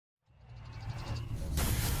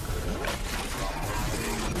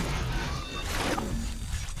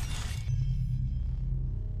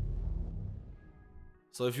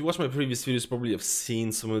So if you watch my previous videos, probably have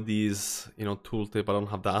seen some of these, tooltip. I don't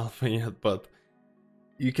have the alpha yet, but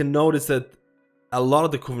you can notice that a lot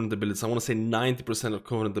of the Covenant abilities, I want to say 90% of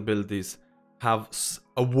Covenant abilities, have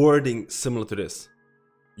a wording similar to this.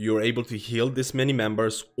 You're able to heal this many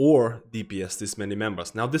members or DPS this many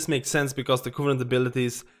members. Now this makes sense because the Covenant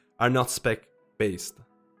abilities are not spec based.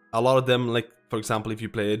 A lot of them, like for example, if you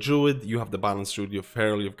play a Druid, you have the Balanced Druid, you have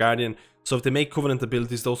Feral, you have Guardian. So if they make Covenant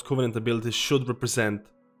abilities, those Covenant abilities should represent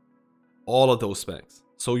all of those specs.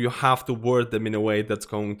 So you have to word them in a way that's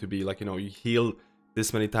going to be like, you heal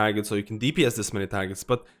this many targets or you can DPS this many targets.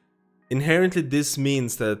 But inherently this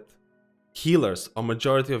means that healers, or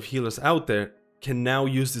majority of healers out there, can now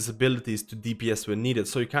use these abilities to DPS when needed.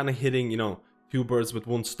 So you're kind of hitting, two birds with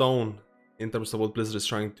one stone in terms of what Blizzard is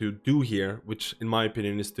trying to do here, which in my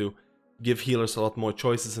opinion is to give healers a lot more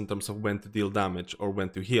choices in terms of when to deal damage or when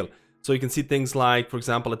to heal. So you can see things like, for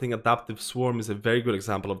example, I think Adaptive Swarm is a very good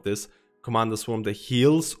example of this. Commander Swarm that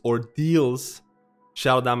heals or deals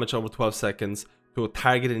shadow damage over 12 seconds to a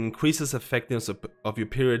target and increases effectiveness of your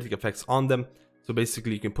periodic effects on them. So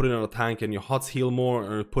basically you can put it on a tank and your HOTS heal more,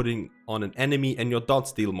 or putting on an enemy and your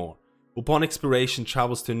dots deal more. Upon expiration,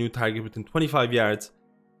 travels to a new target within 25 yards,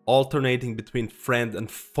 alternating between friend and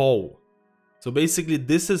foe. So basically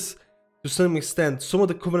this is, to some extent, some of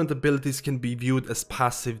the Covenant abilities can be viewed as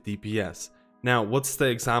passive DPS. Now, what's the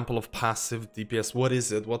example of passive DPS? What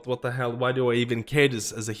is it? What the hell? Why do I even care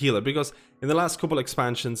this as a healer? Because in the last couple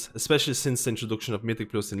expansions, especially since the introduction of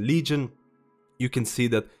Mythic Plus in Legion, you can see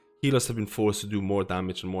that healers have been forced to do more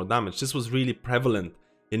damage and more damage. This was really prevalent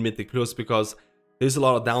in Mythic Plus because there's a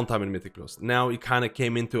lot of downtime in Mythic Plus. Now it kind of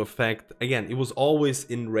came into effect. Again, it was always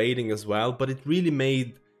in raiding as well, but it really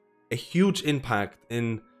made a huge impact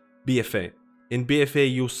in BFA. In BFA,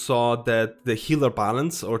 you saw that the healer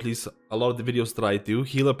balance, or at least a lot of the videos that I do,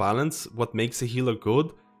 healer balance, what makes a healer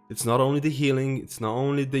good, it's not only the healing, it's not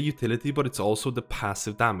only the utility, but it's also the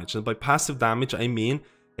passive damage. And by passive damage, I mean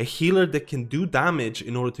a healer that can do damage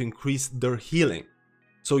in order to increase their healing.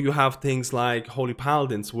 So you have things like Holy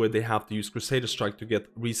Paladins, where they have to use Crusader Strike to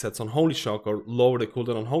get resets on Holy Shock or lower the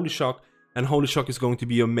cooldown on Holy Shock, and Holy Shock is going to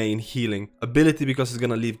be your main healing ability because it's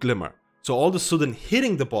going to leave Glimmer. So all of a sudden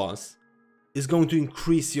hitting the boss is going to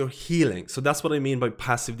increase your healing. So that's what I mean by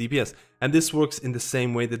passive DPS. And this works in the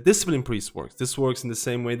same way that Discipline Priest works. This works in the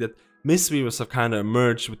same way that Mistweavers have kind of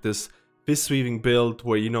emerged with this fist weaving build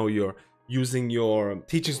where, you're using your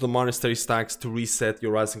Teachings of the Monastery stacks to reset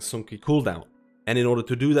your Rising Sunki cooldown. And in order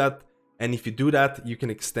to do that, and if you do that, you can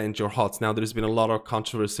extend your HOTS. Now, there's been a lot of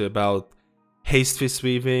controversy about haste fist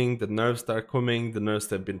weaving, the nerfs that are coming, the nerfs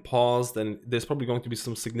that have been paused, and there's probably going to be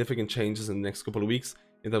some significant changes in the next couple of weeks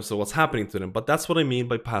in terms of what's happening to them. But that's what I mean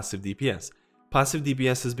by passive DPS. Passive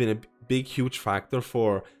DPS has been a big, huge factor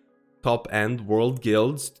for top-end world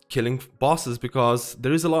guilds killing bosses because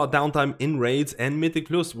there is a lot of downtime in raids and Mythic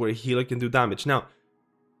Plus where a healer can do damage. Now,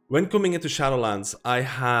 when coming into Shadowlands, I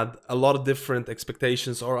had a lot of different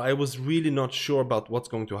expectations, or I was really not sure about what's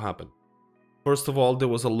going to happen. First of all, there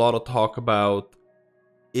was a lot of talk about,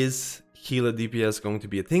 is healer DPS going to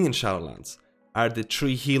be a thing in Shadowlands? Are the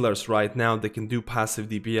 3 healers right now that can do passive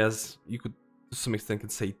DPS? You could, to some extent,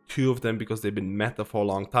 could say 2 of them because they've been meta for a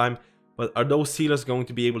long time. But are those healers going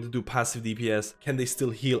to be able to do passive DPS? Can they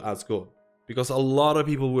still heal as good? Because a lot of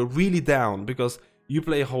people were really down because you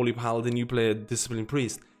play a Holy Paladin, you play a Discipline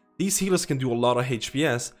Priest. These healers can do a lot of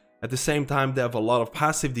HPS, at the same time they have a lot of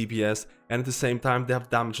passive DPS, and at the same time they have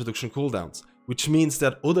damage reduction cooldowns. Which means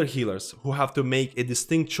that other healers who have to make a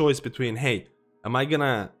distinct choice between, hey, am I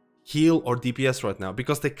gonna heal or DPS right now?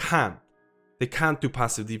 Because they can't do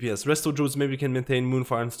passive DPS. Resto Druids maybe can maintain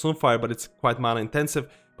Moonfire and Sunfire, but it's quite mana intensive.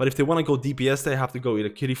 But if they want to go DPS, they have to go either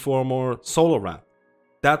Kitty Form or Solar Rat.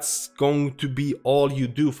 That's going to be all you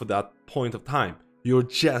do for that point of time. You're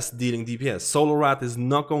just dealing DPS. Solar Rat is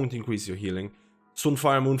not going to increase your healing.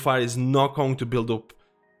 Sunfire, Moonfire is not going to build up,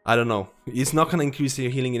 I don't know, it's not going to increase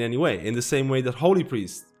your healing in any way. In the same way that Holy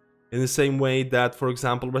Priest, in the same way that, for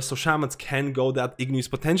example, Resto Shamans can go that Igneous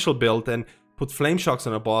Potential build and put Flame Shocks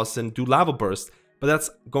on a boss and do Lava Burst, but that's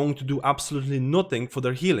going to do absolutely nothing for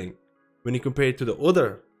their healing. When you compare it to the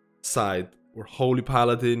other side, where Holy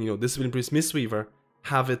Paladin, Discipline Priest, Mistweaver,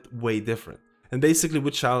 have it way different. And basically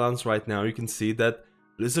with Shadowlands right now, you can see that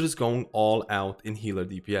Blizzard is going all out in healer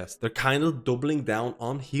DPS. They're kind of doubling down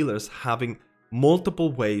on healers having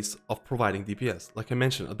multiple ways of providing DPS. Like I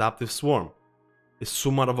mentioned, Adaptive Swarm is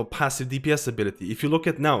somewhat of a passive DPS ability. If you look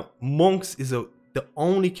at now, Monks is the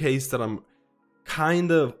only case that I'm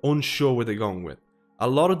kind of unsure where they're going with. A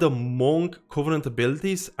lot of the Monk Covenant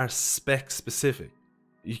abilities are spec specific.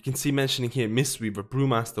 You can see mentioning here Mistweaver,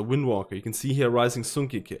 Brewmaster, Windwalker. You can see here Rising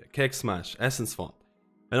Sunkick, Keg Smash, Essence Font.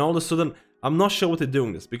 And all of a sudden, I'm not sure what they're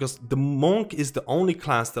doing this, because the Monk is the only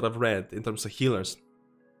class that I've read in terms of healers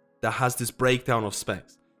that has this breakdown of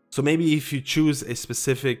specs. So maybe if you choose a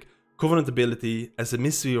specific Covenant ability as a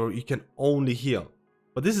Mistweaver, you can only heal.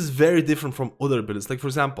 But this is very different from other abilities. Like for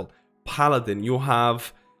example, Paladin, you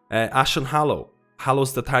have Ashen Hallow.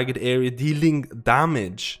 Hallows the target area, dealing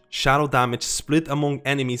damage, shadow damage split among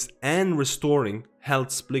enemies and restoring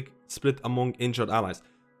health split among injured allies.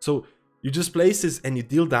 So you just place this and you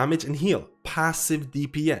deal damage and heal. Passive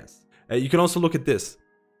DPS. You can also look at this.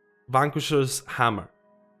 Vanquisher's Hammer.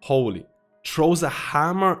 Holy. Throws a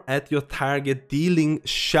hammer at your target, dealing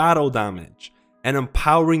shadow damage and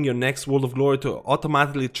empowering your next World of Glory to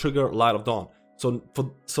automatically trigger Light of Dawn. So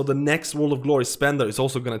the next World of Glory spender is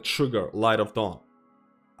also going to trigger Light of Dawn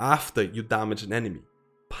after you damage an enemy.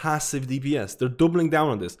 Passive DPS. They're doubling down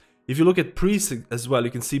on this. If you look at Priest as well, you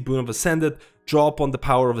can see Boon of Ascended. Draw upon the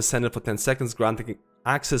power of Ascended for 10 seconds, granting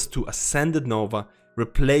access to Ascended Nova,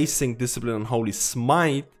 replacing Discipline and Holy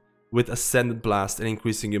Smite with Ascended Blast and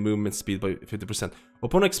increasing your movement speed by 50%.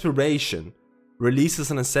 Upon expiration, releases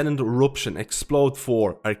an Ascended Eruption, explode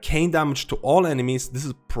for arcane damage to all enemies. This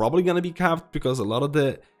is probably going to be capped because a lot of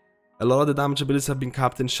the damage abilities have been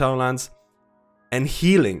capped in Shadowlands. And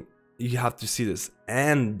healing, you have to see this,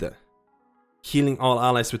 and healing all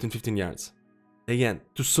allies within 15 yards. Again,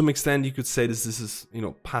 to some extent you could say this is, you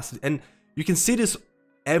know, passive, and you can see this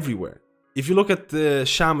everywhere. If you look at the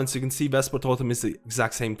Shamans, you can see Vesper Totem is the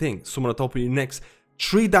exact same thing. Summon on top of your necks.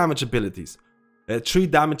 3 damage abilities. 3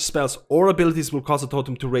 damage spells or abilities will cause a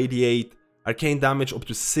totem to radiate arcane damage up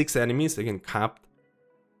to 6 enemies, again capped.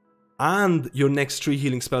 And your next 3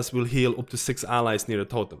 healing spells will heal up to 6 allies near the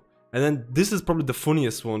totem. And then this is probably the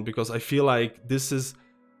funniest one, because I feel like this is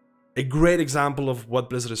a great example of what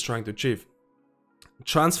Blizzard is trying to achieve.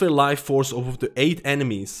 Transfer life force of up to 8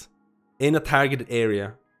 enemies in a targeted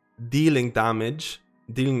area, dealing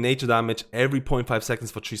nature damage every 0.5 seconds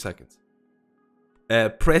for 3 seconds.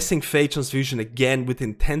 Pressing Fate Transfusion again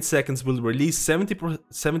within 10 seconds will release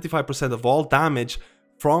 75% of all damage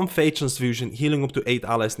from Fate Transfusion, healing up to 8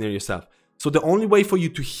 allies near yourself. So the only way for you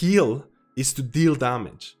to heal is to deal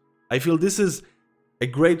damage. I feel this is a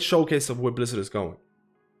great showcase of where Blizzard is going.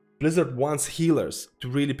 Blizzard wants healers to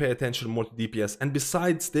really pay attention more to DPS. And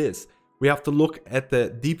besides this, we have to look at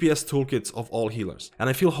the DPS toolkits of all healers. And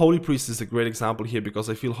I feel Holy Priest is a great example here, because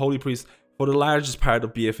I feel Holy Priest, for the largest part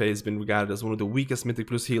of BFA, has been regarded as one of the weakest Mythic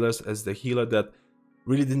Plus healers, as the healer that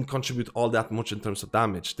really didn't contribute all that much in terms of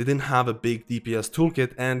damage. They didn't have a big DPS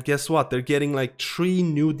toolkit, and guess what? They're getting like 3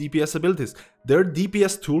 new DPS abilities. Their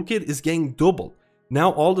DPS toolkit is getting doubled.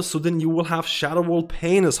 Now all of a sudden you will have Shadow World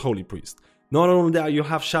Pain as Holy Priest. Not only that, you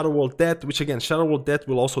have Shadow World Death, which again, Shadow World Death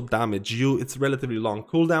will also damage you. It's relatively long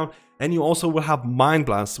cooldown. And you also will have Mind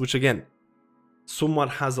Blast, which again, somewhat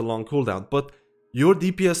has a long cooldown. But your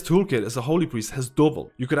DPS toolkit as a Holy Priest has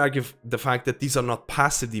doubled. You could argue the fact that these are not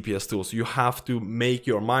passive DPS tools. You have to make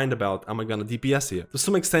your mind about, am I gonna DPS here? To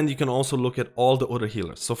some extent, you can also look at all the other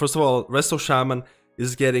healers. So first of all, Resto Shaman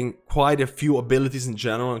is getting quite a few abilities in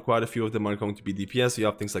general, and quite a few of them are going to be DPS. You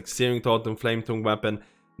have things like Searing Totem, Flame Tongue Weapon.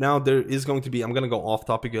 Now there is going to be, I'm gonna go off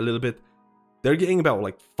topic a little bit. They're getting about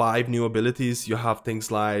like 5 new abilities. You have things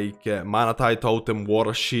like Mana Tide Totem,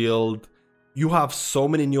 Water Shield. You have so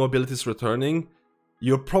many new abilities returning.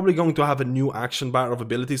 You're probably going to have a new action bar of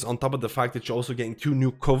abilities, on top of the fact that you're also getting 2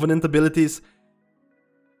 new Covenant abilities.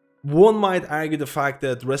 One might argue the fact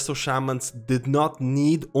that Resto Shamans did not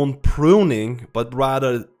need unpruning, but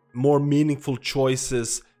rather more meaningful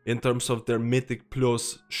choices in terms of their Mythic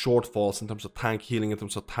Plus shortfalls, in terms of tank healing, in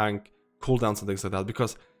terms of tank cooldowns and things like that.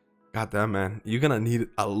 Because, goddamn man, you're gonna need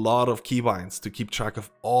a lot of keybinds to keep track of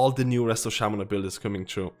all the new Resto Shaman abilities coming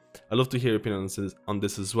through. I'd love to hear your opinions on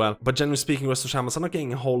this as well. But generally speaking, Resto Shamans are not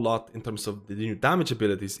getting a whole lot in terms of the new damage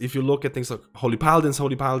abilities. If you look at things like Holy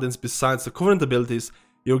Paladins, besides the Covenant abilities,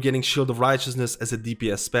 you're getting Shield of Righteousness as a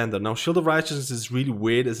DPS spender. Now, Shield of Righteousness is really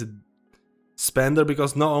weird as a spender,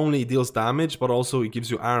 because not only it deals damage, but also it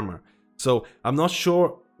gives you armor. So I'm not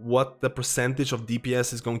sure what the percentage of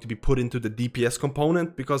DPS is going to be put into the DPS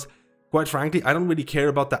component, because quite frankly, I don't really care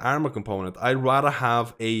about the armor component. I'd rather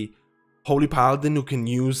have a Holy Paladin who can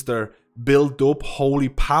use their build up holy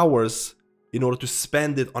powers in order to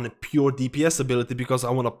spend it on a pure DPS ability, because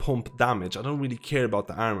I want to pump damage. I don't really care about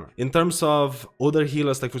the armor. In terms of other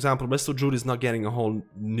healers, like for example, Resto Druid is not getting a whole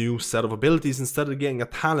new set of abilities. Instead of getting a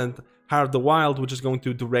talent, Heart of the Wild, which is going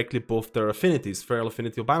to directly buff their affinities, Feral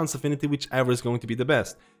Affinity or Balanced Affinity, whichever is going to be the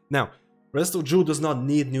best. Now, Resto Druid does not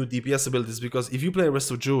need new DPS abilities, because if you play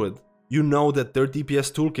Resto Druid, you know that their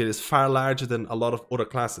DPS toolkit is far larger than a lot of other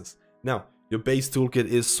classes. Now, your base toolkit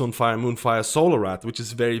is Sunfire, Moonfire, Solar Rat, which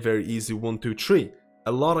is very, very easy 1, 2, 3.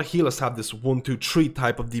 A lot of healers have this 1, 2, 3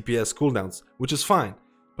 type of DPS cooldowns, which is fine.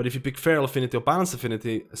 But if you pick Feral Affinity or Balanced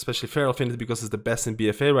Affinity, especially Feral Affinity because it's the best in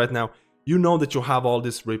BFA right now, you know that you have all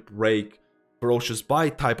this Rip, Rake, Ferocious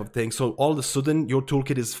Bite type of thing. So all of a sudden, your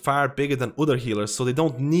toolkit is far bigger than other healers, so they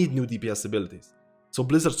don't need new DPS abilities. So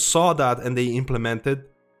Blizzard saw that and they implemented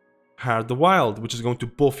Heart the Wild, which is going to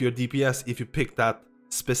buff your DPS if you pick that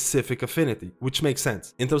specific affinity, which makes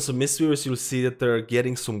sense. In terms of Mistweavers, you'll see that they're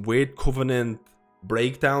getting some weird Covenant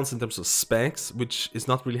breakdowns in terms of specs, which is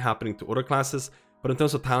not really happening to other classes. But in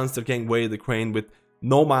terms of talents, they're getting Way of the Crane with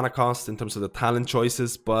no mana cost in terms of the talent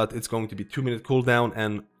choices, but it's going to be 2-minute cooldown,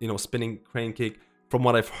 and you know, Spinning Crane Kick, from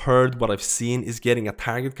what I've heard, what I've seen, is getting a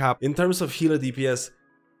target cap. In terms of healer DPS,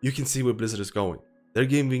 you can see where Blizzard is going. They're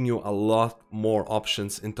giving you a lot more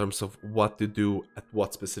options in terms of what to do at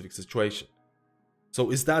what specific situation.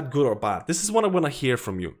 So is that good or bad? This is what I want to hear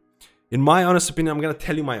from you. In my honest opinion, I'm going to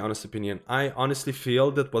tell you my honest opinion. I honestly feel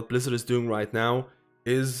that what Blizzard is doing right now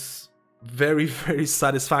is very, very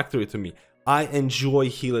satisfactory to me. I enjoy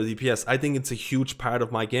healer DPS. I think it's a huge part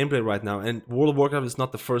of my gameplay right now, and World of Warcraft is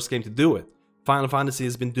not the first game to do it. Final Fantasy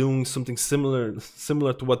has been doing something similar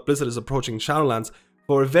to what Blizzard is approaching in Shadowlands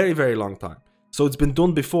for a very, very long time. So it's been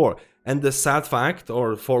done before. And the sad fact,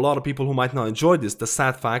 or for a lot of people who might not enjoy this, the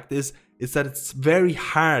sad fact is that it's very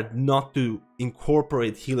hard not to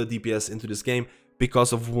incorporate healer DPS into this game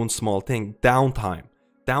because of one small thing: downtime.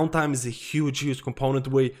 Downtime is a huge, huge component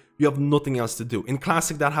where you have nothing else to do. In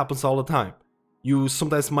Classic, that happens all the time. You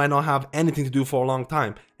sometimes might not have anything to do for a long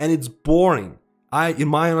time, and it's boring. In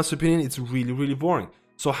my honest opinion, it's really, really boring.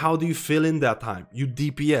 So how do you fill in that time? You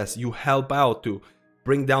DPS, you help out to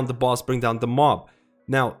bring down the boss, bring down the mob.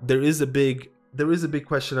 Now, there is a big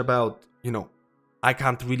question about, you know, I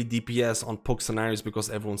can't really DPS on puck scenarios because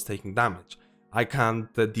everyone's taking damage. I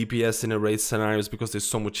can't DPS in a raid scenarios because there's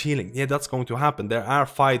so much healing. Yeah, that's going to happen. There are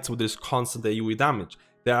fights where there's constant AoE damage.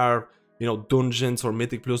 There are, you know, dungeons or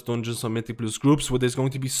Mythic Plus dungeons or Mythic Plus groups where there's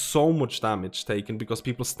going to be so much damage taken because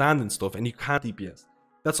people stand and stuff and you can't DPS.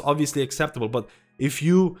 That's obviously acceptable, but if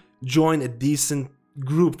you join a decent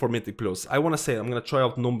group for Mythic Plus, I want to say, I'm going to try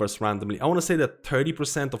out numbers randomly. I want to say that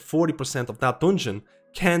 30% or 40% of that dungeon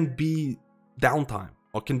can be downtime,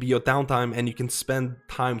 or can be your downtime, and you can spend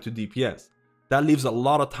time to DPS. That leaves a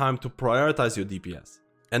lot of time to prioritize your DPS.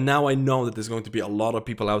 And now I know that there's going to be a lot of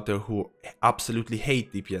people out there who absolutely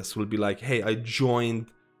hate DPS, who will be like, hey, I joined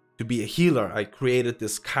to be a healer. I created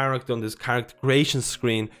this character on this character creation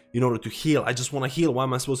screen in order to heal. I just want to heal. Why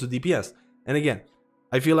am I supposed to DPS? And again,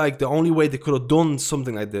 I feel like the only way they could have done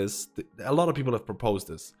something like this, a lot of people have proposed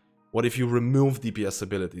this. What if you remove DPS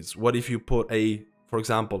abilities? What if you put for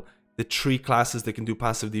example, the 3 classes that can do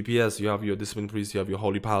passive DPS, you have your Discipline Priest, you have your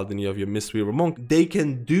Holy Paladin, you have your Mistweaver Monk. They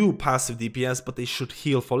can do passive DPS, but they should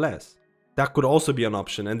heal for less. That could also be an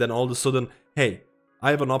option. And then all of a sudden, hey, I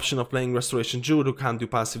have an option of playing Restoration Druid who can't do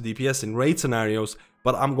passive DPS in raid scenarios,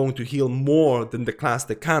 but I'm going to heal more than the class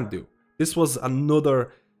that can do. This was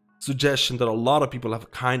another suggestion that a lot of people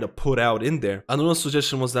have kind of put out in there. Another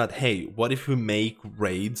suggestion was that, hey, what if we make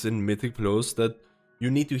raids in Mythic Plus that you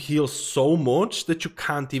need to heal so much that you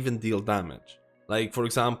can't even deal damage? Like, for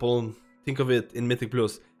example, think of it in Mythic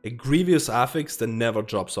Plus, a Grievous affix that never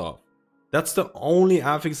drops off. That's the only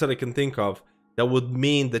affix that I can think of that would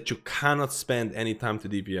mean that you cannot spend any time to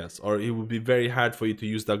DPS, or it would be very hard for you to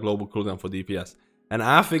use that global cooldown for DPS. An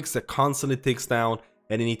affix that constantly ticks down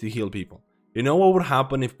and you need to heal people. You know what would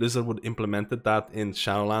happen if Blizzard would implemented that in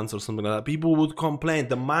Shadowlands or something like that? People would complain.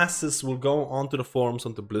 The masses will go onto the forums,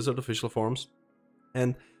 onto Blizzard official forums,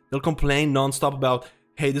 and they'll complain non-stop about,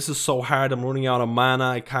 hey, this is so hard, I'm running out of mana,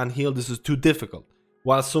 I can't heal, this is too difficult.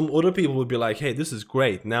 While some other people would be like, hey, this is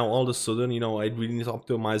great, now all of a sudden, you know, I really need to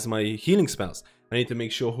optimize my healing spells. I need to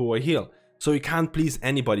make sure who I heal. So you can't please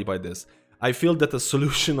anybody by this. I feel that the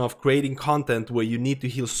solution of creating content where you need to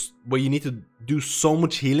heal, where you need to do so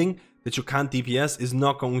much healing that you can't DPS is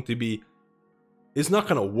not going to be, it's not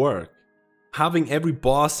going to work. Having every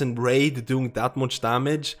boss and raid doing that much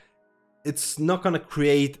damage, it's not going to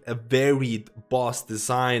create a varied boss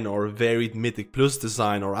design or a varied Mythic Plus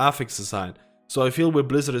design or affix design. So I feel where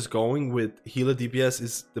Blizzard is going with healer DPS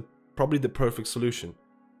is probably the perfect solution.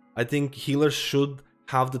 I think healers should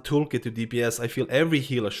have the toolkit to DPS. I feel every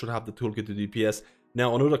healer should have the toolkit to DPS.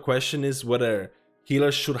 Now another question is whether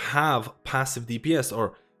healers should have passive DPS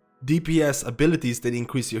or DPS abilities that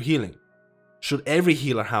increase your healing. Should every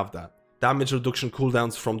healer have that? damage reduction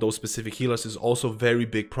cooldowns from those specific healers is also a very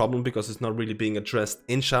big problem because it's not really being addressed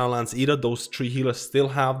in Shadowlands either. Those 3 healers still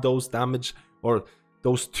have those damage, or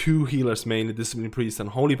those 2 healers mainly, Discipline Priest and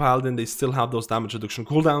Holy Paladin, they still have those damage reduction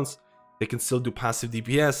cooldowns. They can still do passive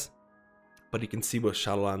DPS, but you can see where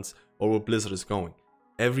Shadowlands or where Blizzard is going.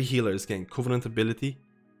 Every healer is getting Covenant ability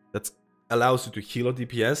that allows you to heal or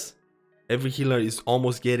DPS. Every healer is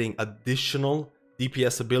almost getting additional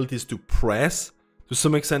DPS abilities to press. To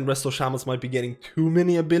some extent, Resto Shamans might be getting too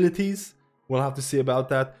many abilities. We'll have to see about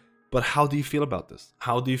that. But how do you feel about this?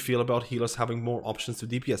 How do you feel about healers having more options to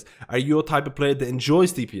DPS? Are you a type of player that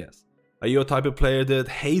enjoys DPS? Are you a type of player that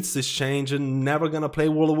hates this change and never gonna play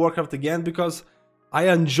World of Warcraft again? Because I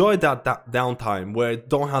enjoy that downtime where I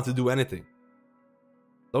don't have to do anything.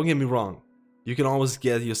 Don't get me wrong. You can always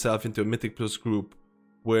get yourself into a Mythic Plus group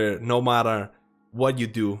where no matter what you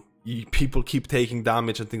do, people keep taking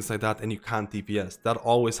damage and things like that and you can't DPS. That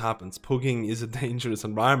always happens. Pugging is a dangerous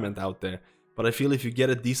environment out there. But I feel if you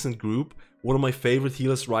get a decent group, one of my favorite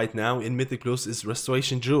healers right now in Mythic Plus is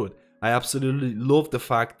Restoration Druid. I absolutely love the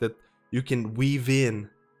fact that you can weave in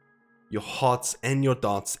your hots and your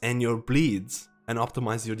dots and your bleeds and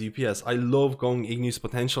optimize your DPS. I love going Igneous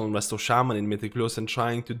Potential and Resto Shaman in Mythic Plus and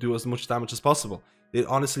trying to do as much damage as possible. It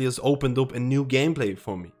honestly has opened up a new gameplay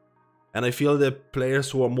for me. And I feel that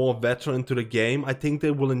players who are more veteran to the game, I think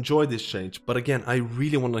they will enjoy this change. But again, I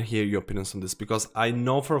really want to hear your opinions on this because I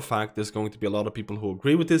know for a fact there's going to be a lot of people who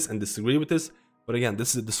agree with this and disagree with this. But again,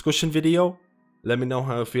 this is a discussion video. Let me know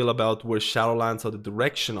how you feel about where Shadowlands or the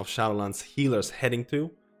direction of Shadowlands healers heading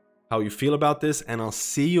to. How you feel about this, and I'll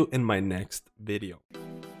see you in my next video.